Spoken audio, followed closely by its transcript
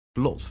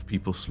Lots of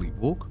people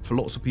sleepwalk. For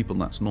lots of people,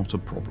 that's not a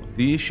problem.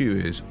 The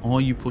issue is, are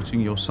you putting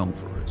yourself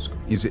at risk?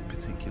 Is it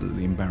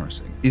particularly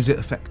embarrassing? Is it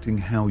affecting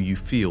how you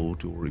feel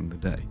during the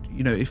day?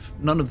 You know, if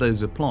none of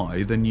those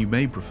apply, then you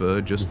may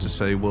prefer just to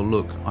say, well,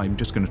 look, I'm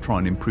just going to try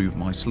and improve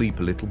my sleep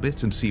a little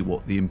bit and see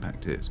what the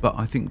impact is. But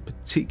I think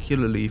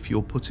particularly if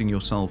you're putting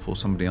yourself or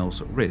somebody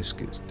else at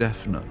risk, it's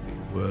definitely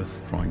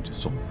worth trying to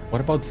solve.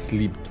 What about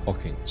sleep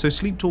talking? So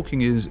sleep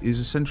talking is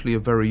essentially a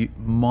very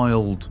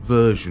mild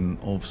version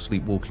of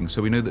sleepwalking.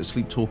 So we know that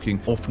sleep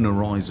talking often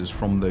arises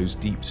from those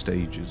deep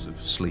stages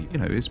of sleep. You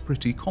know, it's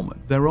pretty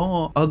common. There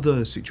are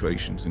other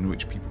situations in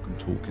which people can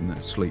talk in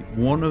their sleep.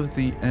 One of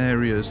the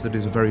areas that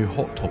is a very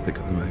hot topic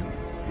at the moment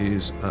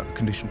is a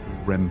condition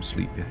called REM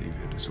sleep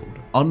behavior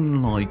disorder.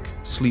 Unlike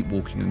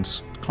sleepwalking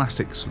and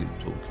classic sleep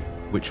talking,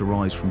 which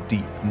arise from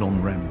deep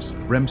non-REM sleep.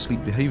 REM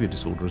sleep behavior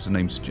disorder, as the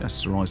name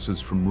suggests,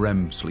 arises from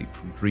REM sleep,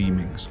 from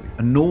dreaming sleep.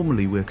 And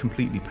normally we're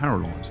completely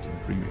paralyzed in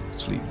dreaming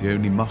sleep. The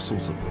only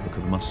muscles that work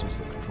are the muscles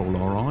that control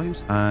our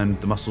eyes and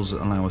the muscles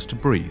that allow us to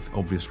breathe,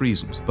 obvious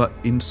reasons. But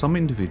in some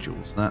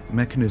individuals, that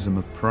mechanism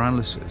of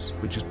paralysis,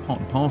 which is part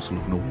and parcel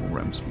of normal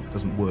REM sleep,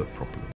 doesn't work properly.